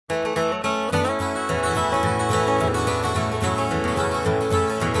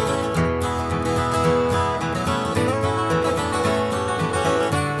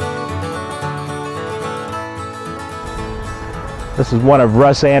This is one of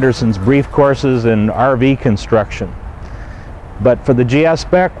Russ Anderson's brief courses in RV construction. But for the GS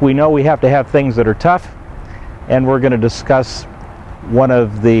spec, we know we have to have things that are tough, and we're going to discuss one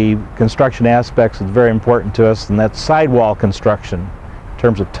of the construction aspects that's very important to us, and that's sidewall construction in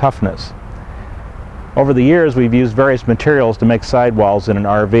terms of toughness. Over the years, we've used various materials to make sidewalls in an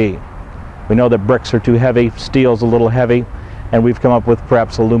RV. We know that bricks are too heavy, steel's a little heavy, and we've come up with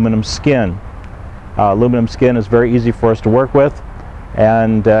perhaps aluminum skin. Aluminum skin is very easy for us to work with,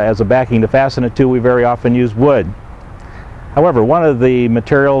 and as a backing to fasten it to, we very often use wood. However, one of the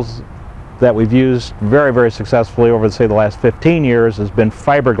materials that we've used very, very successfully over, say, the last 15 years has been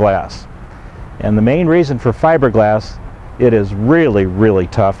fiberglass. And the main reason for fiberglass, it is really, really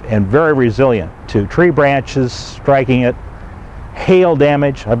tough and very resilient to tree branches striking it, hail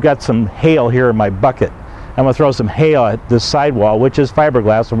damage. I've got some hail here in my bucket. I'm going to throw some hail at this sidewall, which is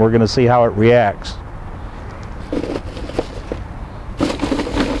fiberglass, and we're going to see how it reacts.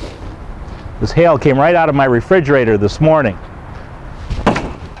 This hail came right out of my refrigerator this morning.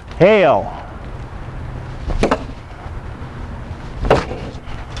 Hail.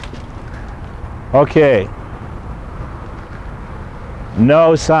 Okay.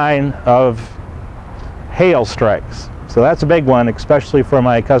 No sign of hail strikes. So that's a big one, especially for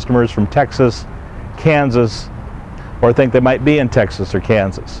my customers from Texas, Kansas, or think they might be in Texas or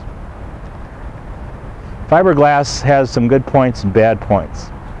Kansas. Fiberglass has some good points and bad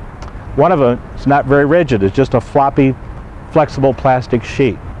points. One of them is not very rigid. It's just a floppy, flexible plastic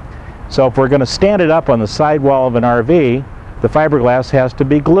sheet. So if we're going to stand it up on the sidewall of an RV, the fiberglass has to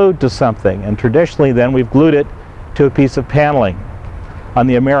be glued to something, and traditionally then we've glued it to a piece of paneling. On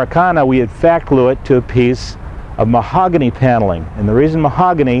the Americana, we in fact glue it to a piece of mahogany paneling, and the reason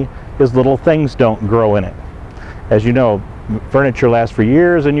mahogany is little things don't grow in it. As you know, furniture lasts for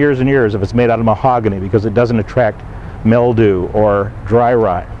years and years and years if it's made out of mahogany, because it doesn't attract mildew or dry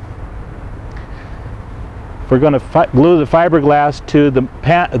rot. If we're going to glue the fiberglass to the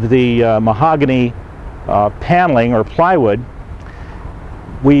mahogany paneling or plywood,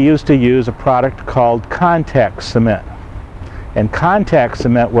 we used to use a product called contact cement. And contact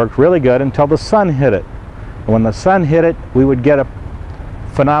cement worked really good until the sun hit it. And when the sun hit it, we would get a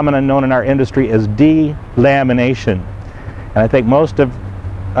phenomenon known in our industry as delamination. And I think most of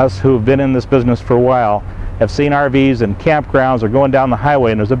us who have been in this business for a while have seen RVs and campgrounds or going down the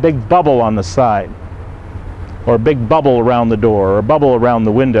highway and there's a big bubble on the side, or a big bubble around the door, or a bubble around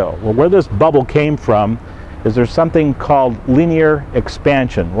the window. Well, where this bubble came from is there's something called linear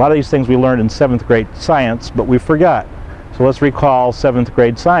expansion. A lot of these things we learned in 7th grade science, but we forgot. So let's recall 7th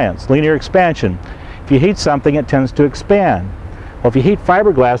grade science. Linear expansion. If you heat something, it tends to expand. Well, if you heat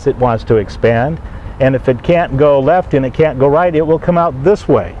fiberglass, it wants to expand, and if it can't go left and it can't go right, it will come out this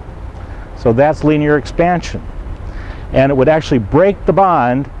way. So that's linear expansion. And it would actually break the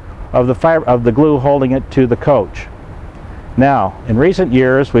bond of the glue holding it to the coach. Now, in recent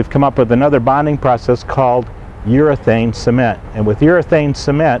years, we've come up with another bonding process called urethane cement. And with urethane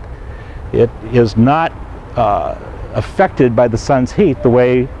cement, it is not affected by the sun's heat the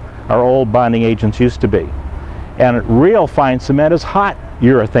way our old bonding agents used to be. And real fine cement is hot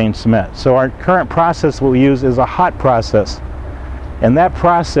urethane cement. So our current process what we use is a hot process. And that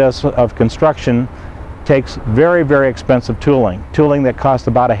process of construction takes very, very expensive tooling. Tooling that costs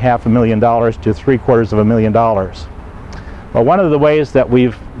about $500,000 to $750,000. Well, one of the ways that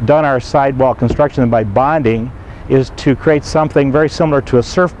we've done our sidewall construction by bonding is to create something very similar to a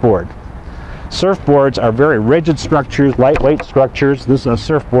surfboard. Surfboards are very rigid structures, lightweight structures. This is a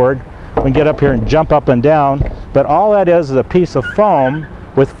surfboard. We can get up here and jump up and down, but all that is a piece of foam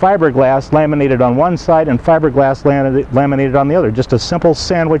with fiberglass laminated on one side and fiberglass laminated on the other. Just a simple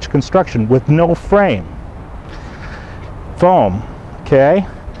sandwich construction with no frame. Foam, okay?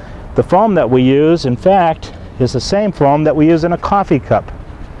 The foam that we use, in fact, is the same foam that we use in a coffee cup.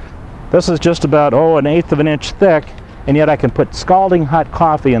 This is just about, 1/8 of an inch thick, and yet I can put scalding hot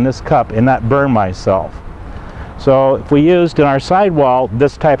coffee in this cup and not burn myself. So if we used in our sidewall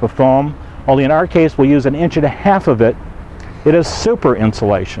this type of foam, only in our case we'll use 1.5 inches of it, it is super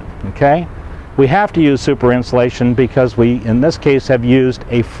insulation, okay? We have to use super insulation because we, in this case, have used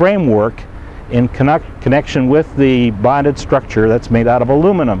a framework in connection with the bonded structure that's made out of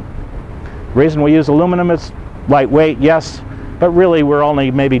aluminum. The reason we use aluminum is lightweight, yes, but really we're only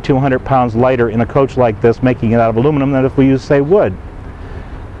maybe 200 pounds lighter in a coach like this making it out of aluminum than if we use, say, wood.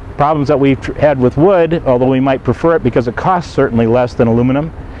 Problems that we've had with wood, although we might prefer it because it costs certainly less than aluminum,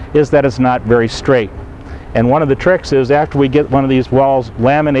 is that it's not very straight. And one of the tricks is after we get one of these walls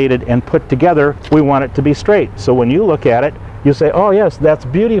laminated and put together, we want it to be straight. So when you look at it, you say, oh yes, that's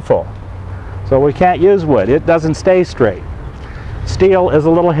beautiful. So we can't use wood. It doesn't stay straight. Steel is a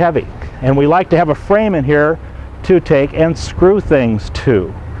little heavy, and we like to have a frame in here to take and screw things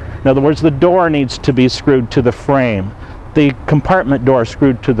to. In other words, the door needs to be screwed to the frame, the compartment door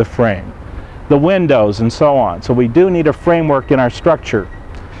screwed to the frame, the windows, and so on. So we do need a framework in our structure.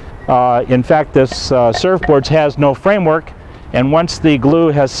 In fact, this surfboard has no framework, and once the glue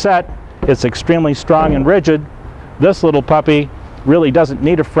has set, it's extremely strong and rigid. This little puppy really doesn't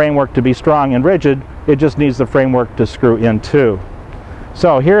need a framework to be strong and rigid, it just needs the framework to screw into.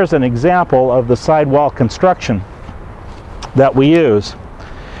 So here's an example of the sidewall construction that we use.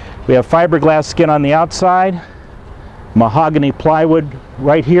 We have fiberglass skin on the outside, mahogany plywood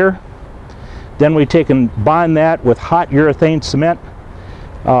right here. Then we take and bond that with hot urethane cement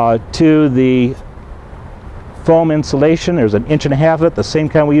to the foam insulation. There's an 1.5 inch of it, the same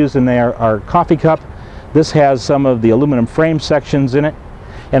kind we use in our coffee cup. This has some of the aluminum frame sections in it.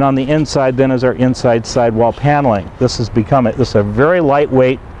 And on the inside then is our inside sidewall paneling. This is a very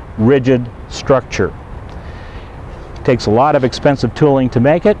lightweight, rigid structure. It takes a lot of expensive tooling to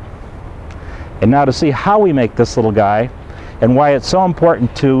make it. And now to see how we make this little guy and why it's so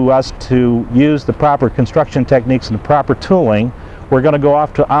important to us to use the proper construction techniques and the proper tooling, we're going to go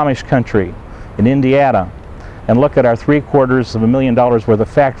off to Amish country in Indiana and look at our $750,000 worth of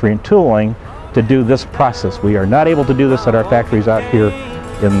factory and tooling to do this process. We are not able to do this at our factories out here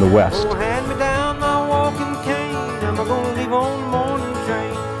in the West.